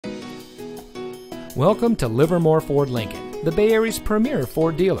Welcome to Livermore Ford Lincoln, the Bay Area's premier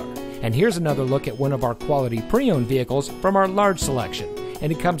Ford dealer. And here's another look at one of our quality pre-owned vehicles from our large selection. And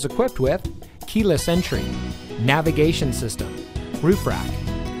it comes equipped with keyless entry, navigation system, roof rack,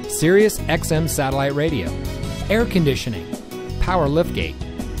 Sirius XM satellite radio, air conditioning, power liftgate,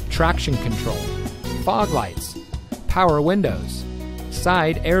 traction control, fog lights, power windows,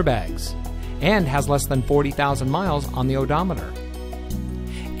 side airbags, and has less than 40,000 miles on the odometer.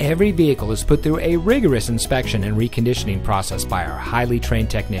 Every vehicle is put through a rigorous inspection and reconditioning process by our highly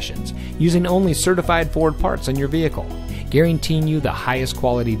trained technicians, using only certified Ford parts on your vehicle, guaranteeing you the highest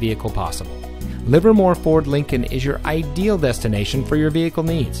quality vehicle possible. Livermore Ford Lincoln is your ideal destination for your vehicle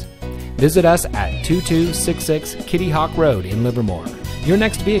needs. Visit us at 2266 Kittyhawk Road in Livermore. Your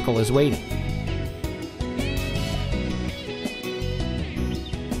next vehicle is waiting.